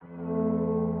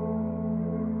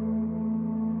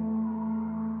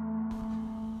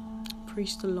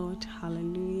Praise the Lord.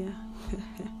 Hallelujah.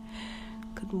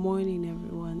 Good morning,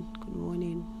 everyone. Good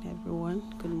morning, everyone.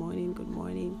 Good morning. Good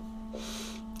morning.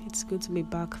 It's good to be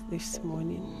back this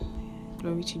morning.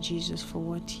 Glory to Jesus for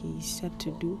what He said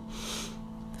to do.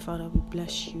 Father, we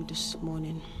bless you this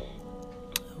morning.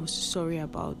 I was sorry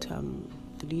about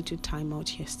the little time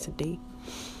out yesterday.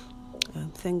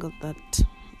 Thank God that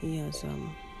He has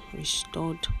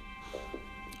restored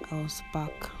us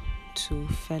back to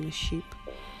fellowship.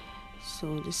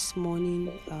 So this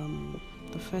morning,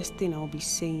 the first thing I'll be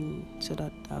saying so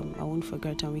that I won't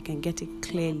forget and we can get it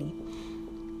clearly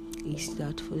is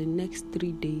that for the next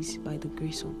 3 days, by the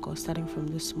grace of God, starting from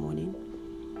this morning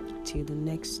till the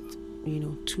next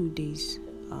 2 days,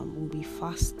 we'll be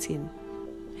fasting.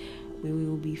 We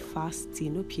will be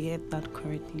fasting. Okay, I heard that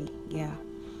correctly. Yeah.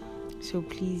 So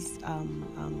please,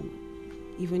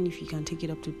 even if you can take it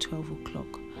up to 12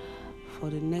 o'clock, for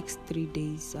the next 3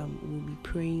 days, we'll be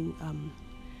praying,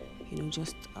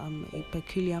 just a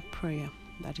peculiar prayer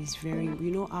that is very,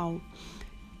 how,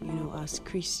 as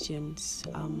Christians,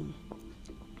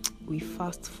 we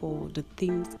fast for the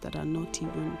things that are not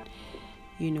even,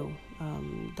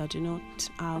 that do not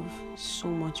have so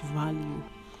much value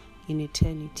in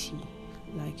eternity.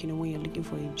 Like, when you're looking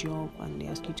for a job and they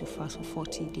ask you to fast for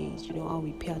 40 days, how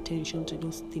we pay attention to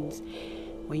those things.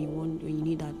 When you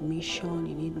need admission,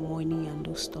 you need money and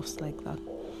those stuffs like that.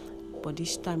 But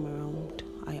this time around,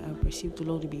 I perceive the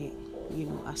Lord to be,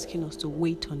 asking us to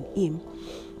wait on Him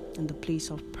in the place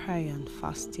of prayer and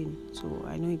fasting. So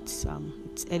I know it's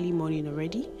early morning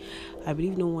already. I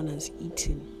believe no one has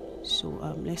eaten. So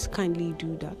let's kindly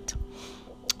do that.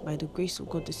 By the grace of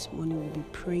God, this morning we'll be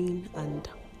praying, and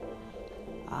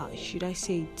should I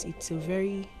say it's a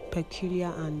very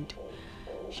peculiar and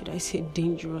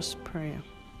dangerous prayer.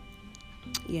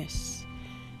 Yes,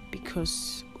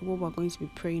 because what we're going to be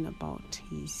praying about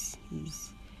is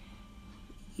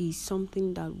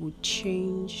something that would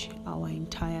change our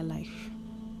entire life.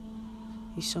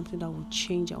 It's something that will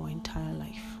change our entire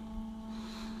life.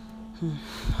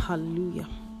 Hallelujah.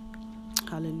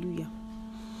 Hallelujah.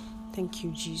 Thank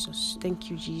you, Jesus. Thank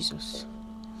you, Jesus.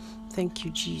 Thank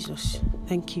you, Jesus.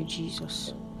 Thank you,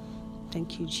 Jesus.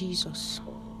 Thank you, Jesus.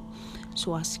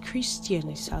 So as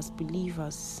Christians, as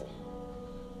believers,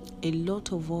 a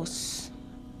lot of us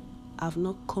have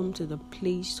not come to the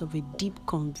place of a deep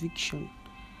conviction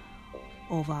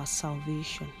of our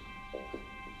salvation.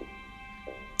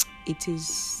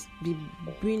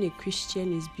 Being a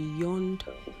Christian is beyond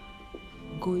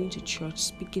going to church,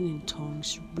 speaking in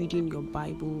tongues, reading your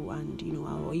Bible, and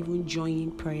or even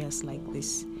joining prayers like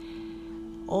this.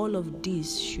 All of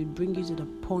this should bring you to the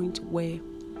point where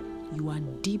you are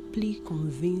deeply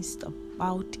convinced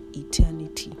about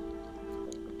eternity.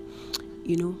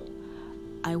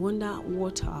 I wonder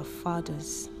what our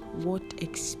fathers, what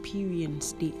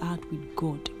experience they had with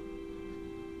God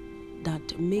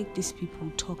that make these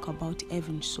people talk about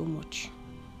heaven so much.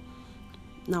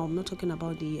 Now, I'm not talking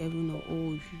about the heaven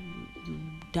of, you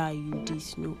die, you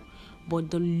this, no.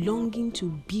 But the longing to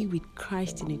be with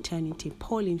Christ in eternity.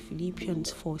 Paul in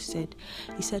Philippians 4 said,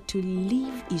 he said, to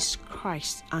live is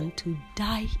Christ and to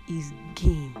die is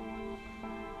gain.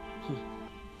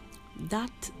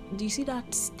 Do you see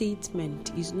that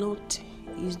statement is not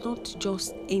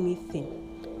just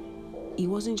anything. He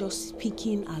wasn't just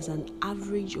speaking as an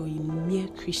average or a mere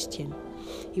Christian.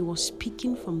 He was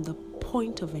speaking from the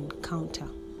point of encounter.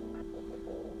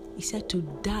 He said to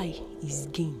die is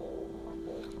gain.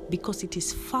 Because it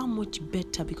is far much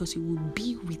better, because you will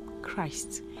be with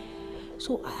Christ.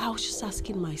 So I was just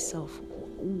asking myself,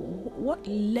 what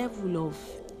level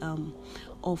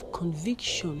of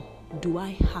conviction do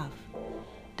I have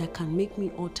that can make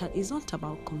me utter? It's not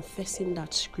about confessing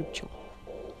that scripture.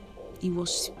 He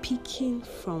was speaking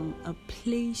from a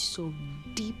place of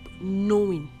deep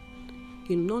knowing.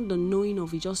 Not the knowing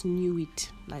of he just knew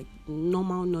it, like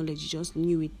normal knowledge, he just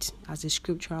knew it as a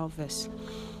scriptural verse.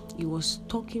 He was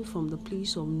talking from the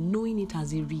place of knowing it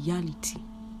as a reality.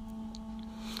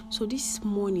 So this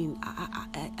morning,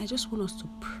 I just want us to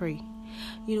pray.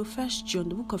 First John,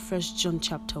 the book of First John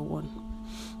chapter 1,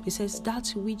 it says,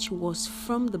 that which was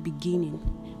from the beginning,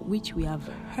 which we have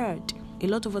heard. A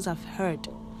lot of us have heard.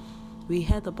 We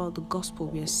heard about the gospel,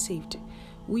 we are saved,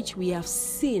 which we have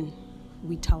seen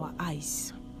with our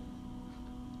eyes,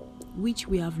 which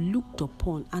we have looked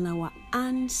upon, and our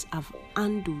hands have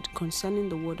handled concerning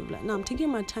the word of life. Now I'm taking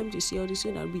my time to say all this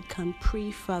so that we can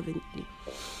pray fervently.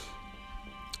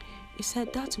 It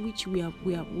said that which we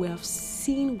have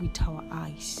seen with our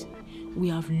eyes, we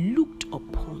have looked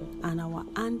upon, and our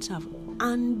hands have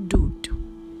handled.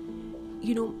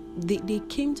 they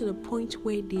came to the point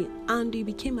where they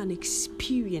became an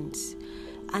experience,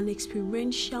 an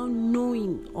experiential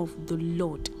knowing of the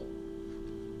Lord.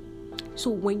 So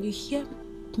when you hear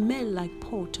men like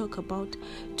Paul talk about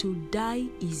to die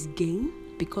is gain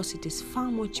because it is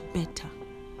far much better,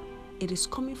 it is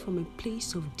coming from a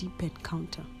place of deep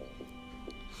encounter.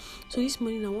 So this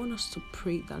morning I want us to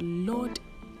pray that, Lord,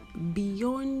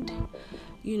 beyond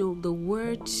the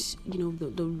words,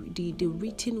 the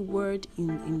written word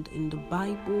in the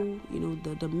Bible,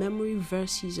 the memory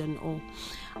verses and all,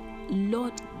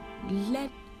 Lord,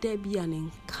 let there be an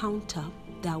encounter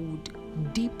that would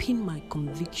deepen my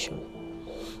conviction,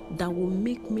 that will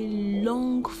make me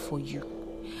long for you,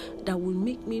 that will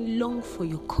make me long for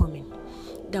your coming,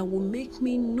 that will make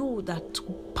me know that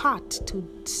to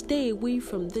stay away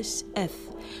from this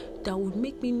earth, that will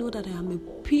make me know that I am a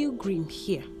pilgrim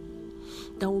here,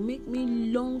 that will make me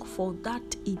long for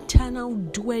that eternal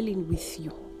dwelling with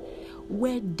you,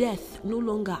 where death no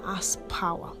longer has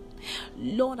power.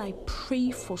 Lord, I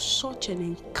pray for such an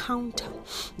encounter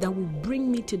that will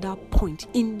bring me to that point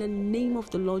in the name of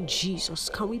the Lord Jesus.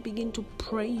 Can we begin to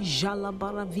pray? Jala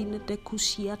baravina de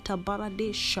kusiata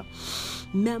baradesha.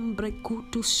 Membre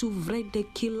kutu suvre de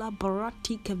kila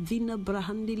barati kavina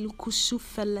brahandi lukusu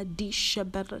feladisha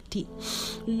barati.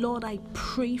 Lord, I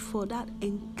pray for that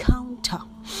encounter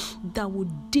that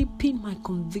would deepen my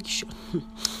conviction,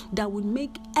 that would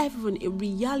make heaven a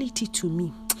reality to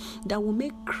me, that will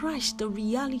make Christ a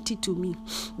reality to me,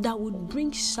 that would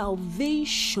bring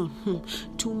salvation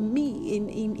to me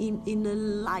in the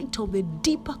light of a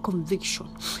deeper conviction.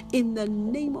 In the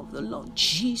name of the Lord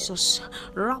Jesus.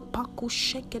 Rapaku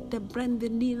shekete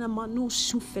brendenina manu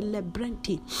sufele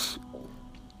brenti.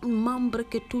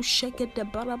 Mambreke tu sheke de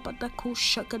barabada ku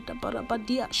shaka de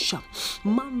barabadiasha.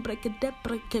 Mambreke de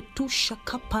breke tu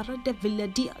shaka para de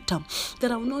viladiata.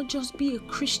 That I will not just be a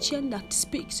Christian that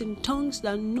speaks in tongues,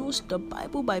 that knows the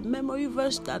Bible by memory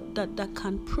verse, that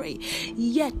can pray,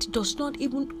 yet does not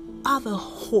even have a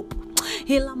hope.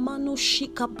 I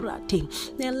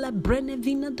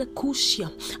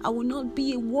will not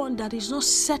be a one that is not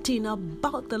certain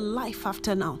about the life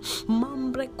after now. I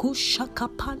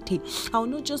will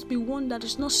not just be one that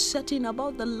is not certain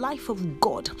about the life of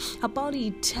God, about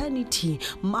eternity.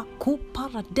 Lord,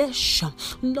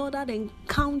 that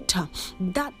encounter,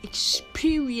 that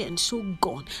experience, oh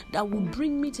God, that will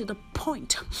bring me to the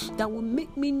point, that will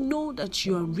make me know that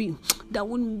you are real, that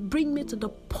will bring me to the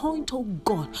point, oh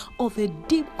God, of a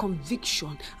deep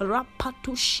conviction.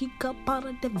 Rapato shika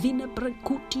para de vine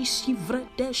brekuti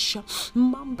sivredesha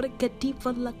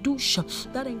mambreketiva ladusha.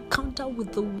 That encounter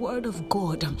with the word of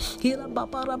God, hila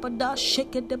babarabada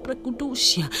sheke de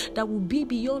brekudusia, that will be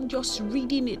beyond just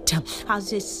reading it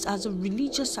as a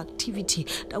religious activity,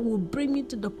 that will bring me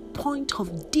to the point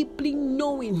of deeply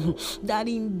knowing that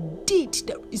indeed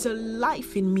there is a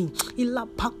life in me. Ila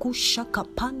paku shaka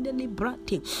pandeli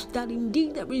brati, that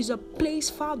indeed there is a place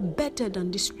far better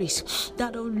than this place,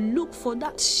 that I'll look for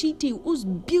that city whose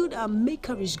builder and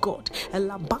maker is God.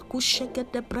 Elabaku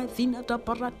shekete brevina da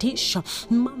paratisha,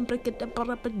 mambrekete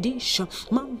parapadisha,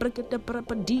 mambrekete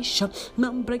parapadisha,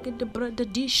 mambrekete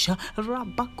bradadisha,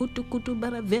 rabaku tukutu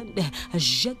berevende,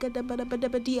 jekete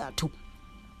berabediatu.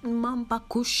 Mamba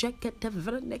kushekete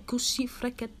vrene kusi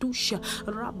freketusha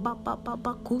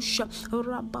rabababakusha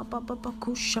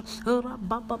rabababakusha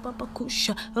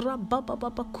rabababakusha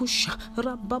rabababakusha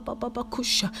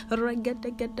rabababakusha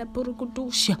regedegede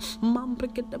burgudusha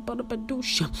mambregede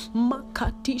barbedusha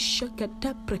makatisha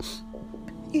ketepre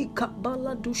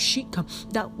Ikabala dushika,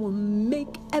 that will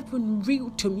make heaven real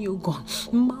to me, O God.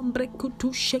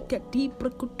 Mambrekutu sheketi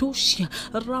brekutusia,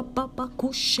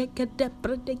 rababakusheke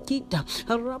depredekita,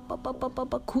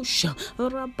 rabababakusha,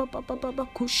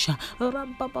 rabababakusha,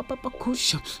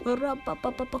 rabababakusha,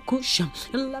 rabababakusha,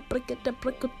 labrekete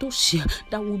brekutusia,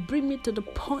 that will bring me to the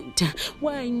point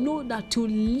where I know that to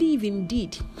live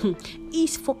indeed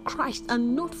is for Christ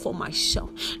and not for myself,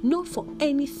 not for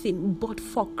anything but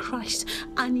for Christ.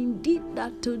 And indeed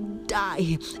that to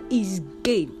die is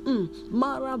gain.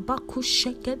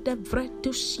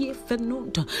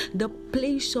 The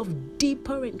place of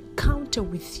deeper encounter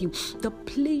with you, the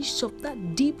place of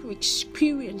that deeper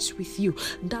experience with you,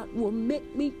 that will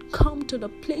make me come to the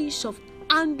place of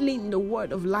handling the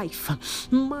word of life.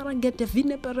 Not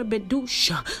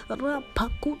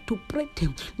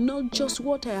just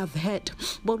what I have heard,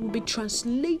 but will be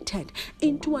translated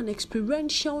into an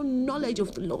experiential knowledge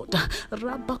of the Lord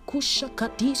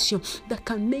that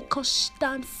can make us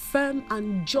stand firm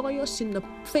and joyous in the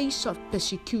face of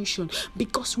persecution,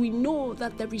 because we know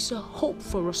that there is a hope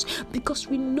for us, because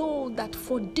we know that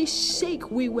for this sake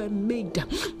we were made,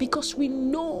 because we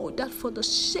know that for the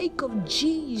sake of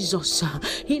Jesus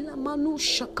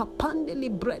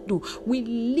we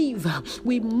live,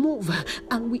 we move,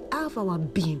 and we have our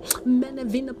being.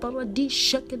 Menevina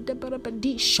paradisha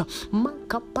kedeparabadisha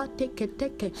makapate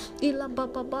keteke ila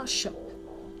bababasha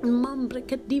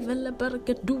Mambreke divele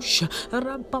berkedusha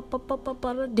rapapapa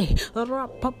parade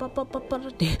rapapapa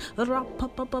parade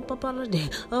rapapapa parade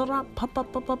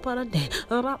rapapapa parade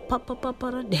rapapapa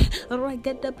parade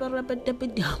ragada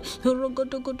parabedebida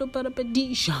rogodogodo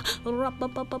parabedisha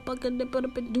rapapapa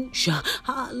kedeparabedusha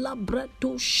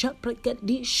alabretusha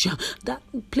prekedisha, that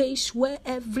place where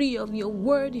every of your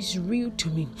word is real to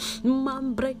me.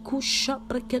 Mambrekusha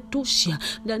preketusia,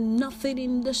 that nothing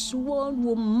in this world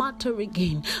will matter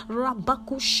again.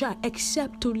 Rabakusha,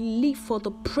 except to live for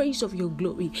the praise of your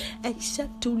glory,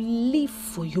 except to live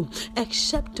for you,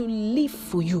 except to live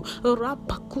for you.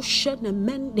 Rabakusha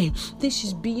nemende. This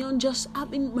is beyond just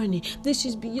having money. This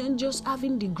is beyond just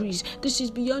having degrees. This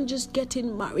is beyond just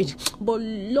getting married. But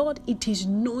Lord, it is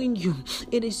knowing you.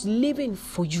 It is living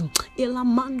for you.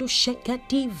 Elamando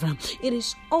shekativra. It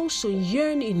is also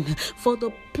yearning for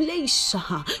the place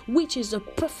which is the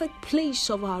perfect place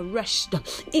of our rest.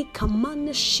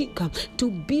 To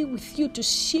be with you, to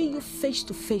see you face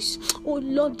to face. Oh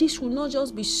Lord, this will not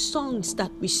just be songs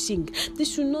that we sing.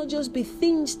 This will not just be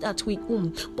things that we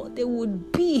own, but there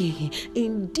would be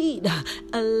indeed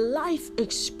a life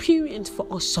experience for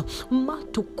us.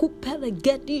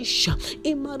 Matukuperegedisha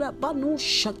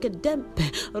imarabanusha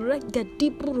kedempe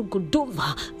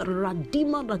regediburgodova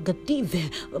radima ragadive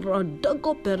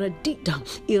radago peredita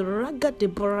iraga de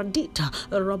boradita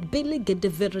rabili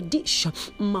gedeveredisha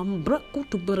mambraku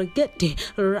to bergete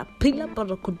rapila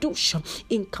barakudusha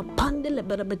inkapandele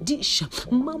barabadisha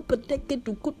mampateke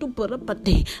to kutu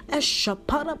barapate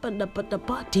eshapara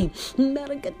pandapatapati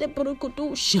mergete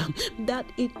barakudusha, that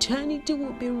eternity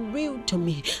will be real to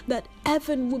me, that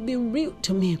heaven will be real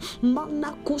to me.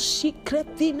 Manakusi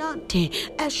krefinante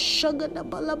eshagada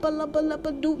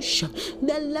balabalabadusha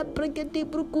nella bregete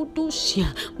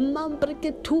brukudusia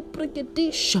mambreketu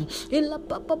brekedisha illa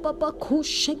papa papa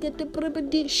kushegete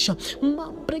brebedisha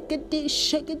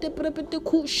mambrekedisha gete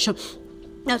brebedekusha.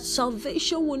 That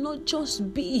salvation will not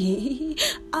just be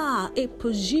a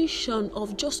position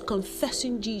of just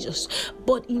confessing Jesus,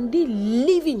 but indeed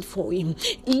living for Him,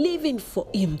 living for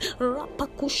Him. The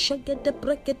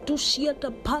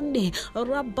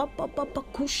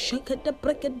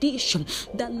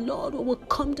Lord will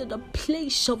come to the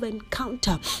place of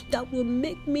encounter that will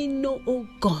make me know, oh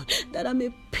God, that I'm a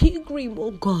pilgrim,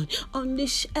 oh God, on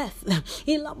this earth,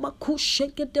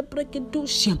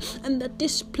 and that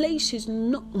this place is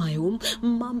not my home.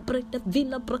 Mambreta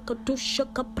villa brakatusha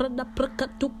kaprada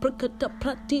brakatu brakata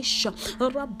pratisha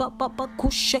rababa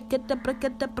kushekete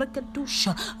brakata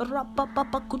brakatusha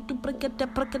rababa kutu brakata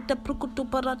brakata brukutu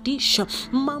paradisha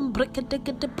mambrekete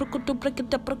kete brukutu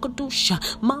brakata brakatusha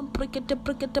mambrekete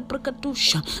brakata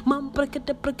brakatusha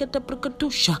mambrekete brakata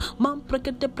brakatusha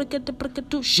mambrekete brakata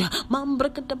brakatusha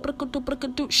mambrekete brukutu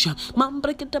brakatusha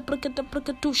mambrekete brakata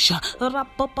brakatusha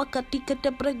rababa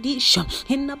katikete bradisha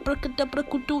hinna brakata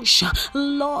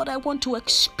Lord, I want to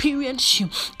experience you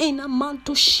in a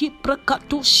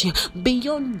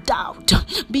beyond doubt,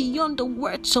 beyond the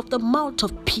words of the mouth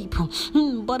of people,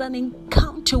 but an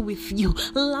encounter with you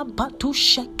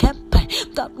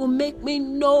that will make me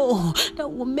know,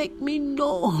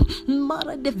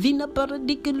 Mara Divina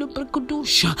Paradiculu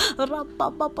Precudusha,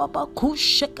 Rapapa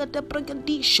Kushaka de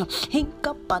Pregadisha,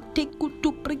 Hinkapatiku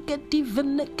to Pregati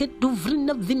Veneketu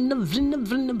Vrina Vina Vrina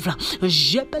Vrina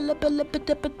Jebelepete,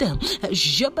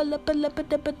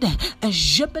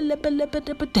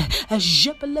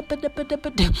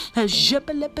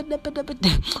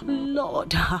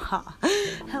 Lord,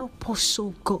 help us,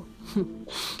 oh God.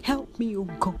 Help me, oh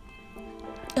God.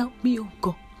 Help me, oh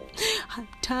God. I'm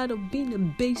tired of being a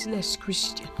baseless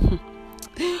Christian.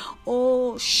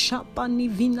 Oh, Shapani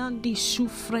Vinandi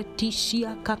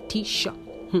Sufretisia Katisha.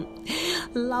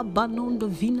 Labanondo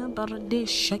Vina Barade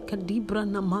Shakadibra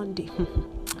Namandi.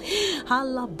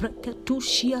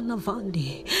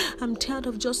 I'm tired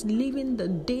of just living the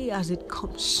day as it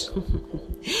comes,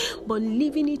 but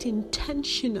living it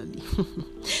intentionally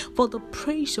for the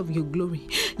praise of your glory,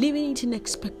 living it in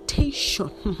expectation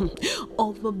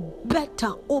of a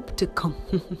better hope to come,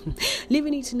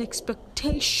 living it in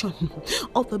expectation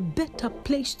of a better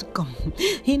place to come.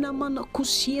 Hinamana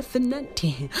kusie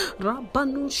fenente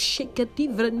rabanu shekati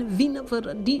vrenvina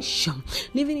varadisha,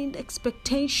 living in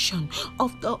expectation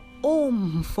of the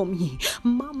home for me.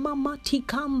 Mama mati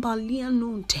kamba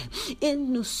lianunte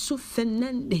enu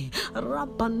sufenende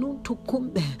rabanuntu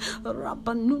kumbe.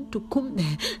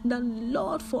 The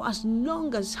Lord, for as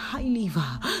long as I live,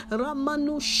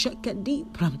 ramanu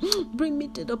shekadibra, bring me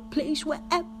to the place where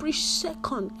every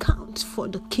second counts for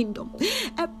the kingdom.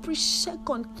 Every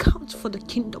second counts for the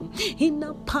kingdom.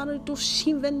 Hina paradu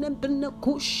sivene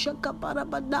benakushaka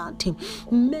barabadati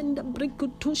menda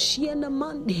brikutusiena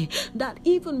mande, that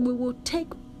even we will take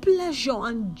pleasure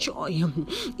and joy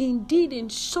indeed in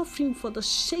suffering for the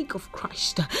sake of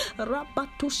Christ.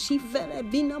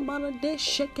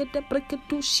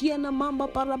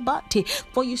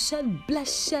 For you said,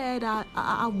 blessed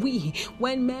are we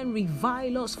when men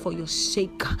revile us for your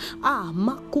sake.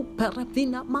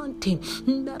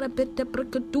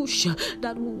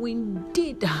 That we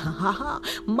indeed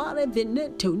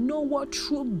know what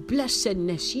true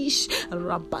blessedness is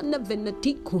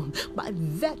by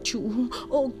virtue,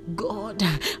 oh God,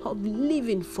 of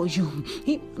living for you.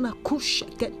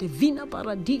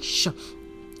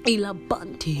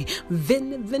 Ilabante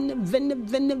vene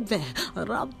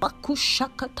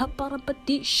rabakushakata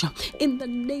parapatisha, in the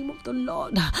name of the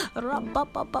Lord.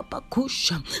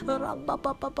 Rabababakusha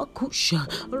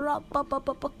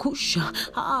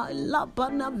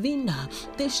labanavina.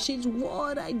 This is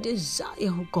what I desire,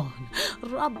 oh God.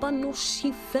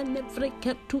 Rabanusi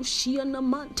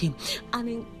fenevrekatusianamante, an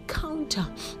encounter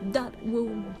that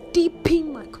will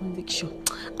deepen my conviction.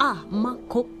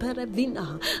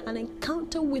 Makoperevina, an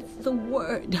encounter with the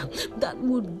word that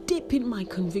would deepen my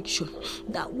conviction,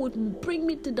 that would bring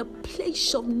me to the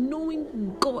place of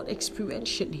knowing God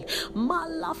experientially.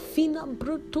 Malafina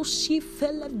brutusi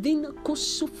felevina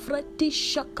kusufreti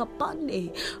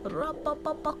shakapane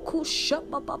rabababakusha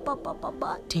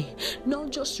bababababate.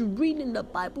 Not just reading the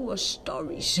Bible as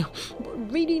stories,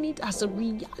 but reading it as a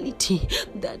reality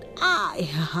that I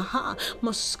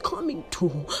must come into.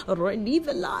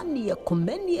 Relivelania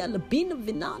comenia labina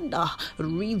vinanda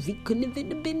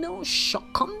rivikunivino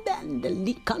shakambend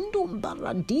likandum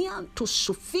baradian to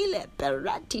sufile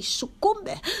perati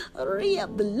sucumbe ria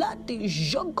bladi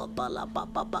jogabala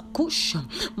babakusha.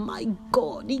 My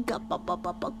God, iga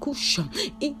babakusha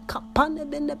ikapane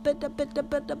bene pete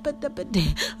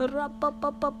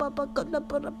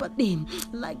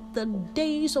like the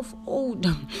days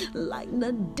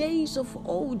of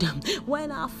old,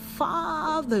 when our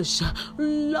fathers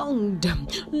longed,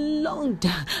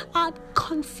 had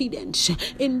confidence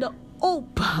in the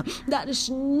hope that is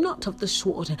not of this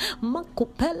world.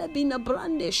 Makopele bina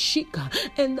brande shika,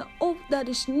 and the hope that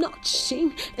is not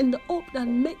seen, and the hope that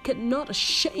maketh not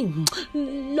ashamed.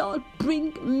 Lord,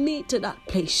 bring me to that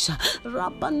place.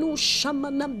 Rabanu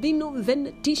shamana bino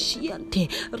venetisiante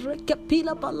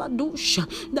rekapila baladusha,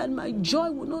 that my joy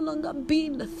will no longer be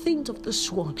in the things of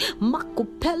this world.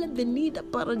 Makopele venida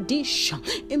paradisha,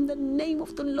 in the name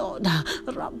of the Lord.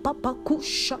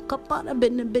 Rababakusha kapara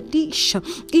benebedisha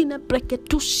in a the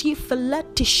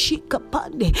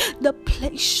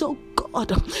place, oh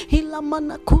God,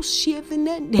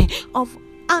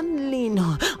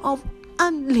 of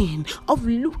handling, of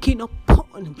looking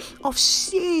upon, of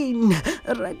seeing,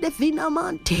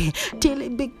 till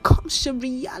it becomes a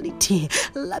reality.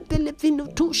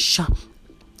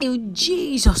 Till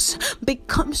Jesus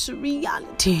becomes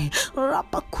reality,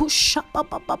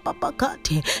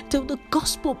 till the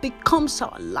gospel becomes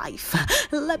our life,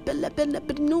 till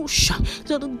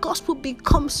the gospel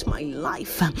becomes my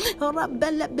life.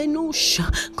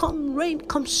 Come rain,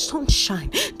 come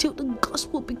sunshine, till the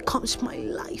gospel becomes my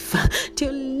life,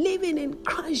 till living in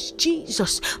Christ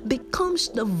Jesus becomes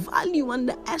the value and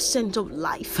the essence of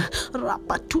life.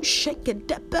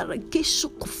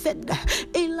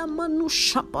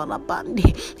 Parabandi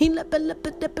in la bella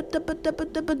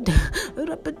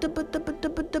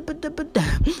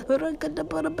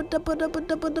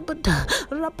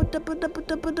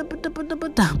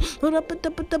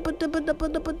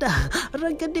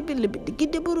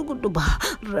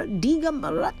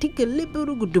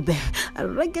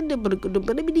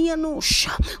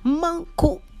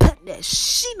manko the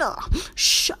sinner,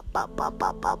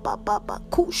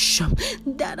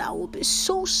 that I will be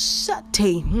so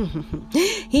certain.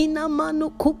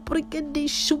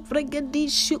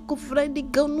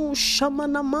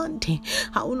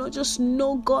 I will not just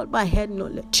know God by head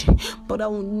knowledge, but I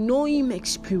will know Him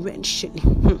experientially.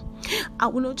 I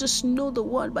will not just know the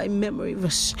word by memory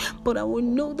verse, but I will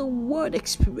know the word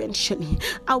experientially.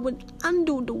 I will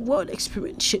handle the word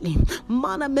experientially.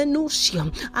 Mana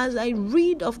menusia, as I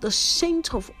read of the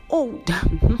saints of old,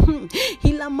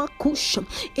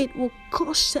 it will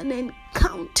cause an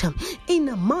encounter in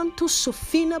a manto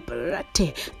sofina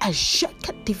berete, a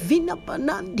jacka divina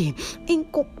banandi,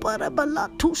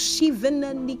 incomparabala to si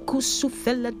veneni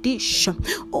kusufela dish.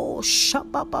 Oh,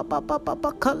 shababa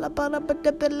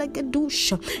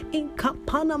calabarabedebelegadusha, in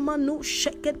capana manu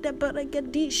shake de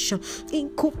beregadisha, in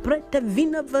coprete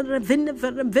vina vena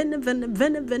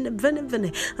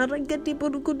ragadi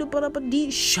burugudu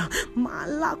barabadisha,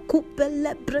 mala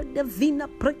cupele brede vina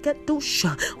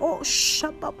precatusha. Oh,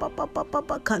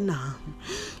 shabababababakana.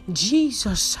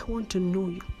 Jesus, I want to know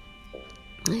you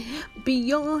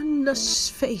beyond this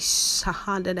face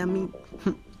that I'm in,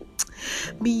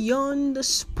 beyond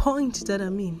this point that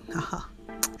I'm in.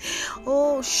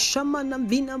 Oh, Shamana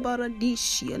Vina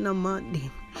Baradishi and Amadi,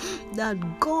 that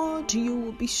God, you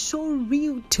will be so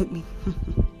real to me.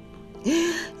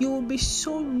 You will be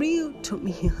so real to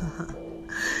me. You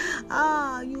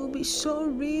will be so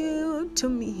real to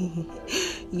me.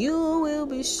 You will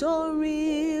be so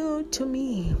real to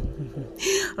me.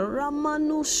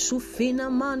 Ramanu sufina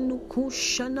manu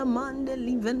kushana mande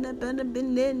livene bene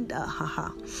benenda.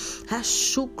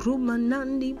 Hasukru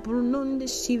manandi brunonde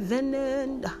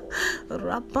sivenenda.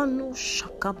 Rapanu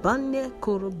shakabane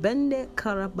korobende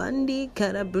karabandi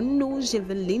karabunu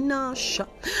zevelina sha.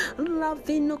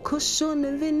 Ravino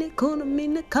kusone vine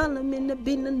konomine kalamine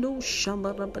binanu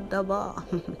shamarabadaba.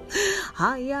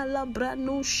 Hayala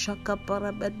branu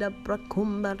shakaparabeda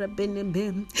brakumbara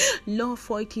benebe. Lord,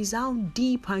 for it is how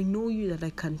deep I know you that I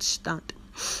can stand.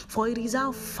 For it is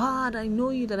how far I know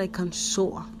you that I can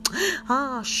soar.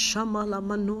 Shamala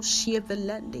Manosia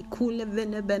Velende Kule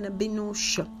Venebene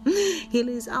Binosha. It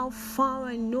is how far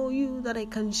I know you that I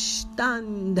can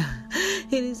stand.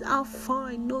 It is how far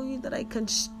I know you that I can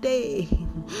stay.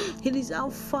 It is how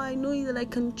far I know you that I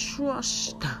can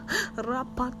trust.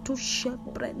 Rapatusha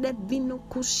Brede Vino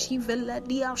Kusi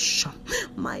Velediasha.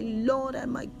 My Lord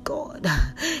and my God,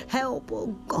 help,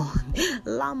 oh God.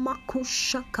 Lama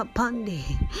Kusha Kapande.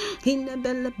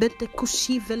 Hinebele Bete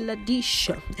Kusi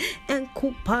Veledisha.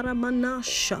 Enku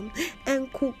paramanasha,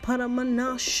 enku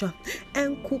paramanasha,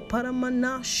 enku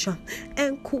paramanasha,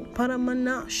 enku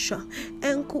paramanasha,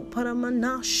 enku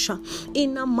paramanasha.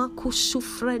 Inamaku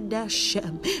sufredeshe,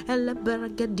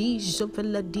 eleberagadizo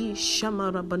veladisha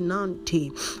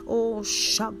marabananti. Oh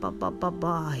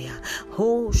shabababaya,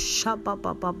 oh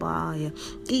shabababaya,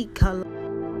 ikala.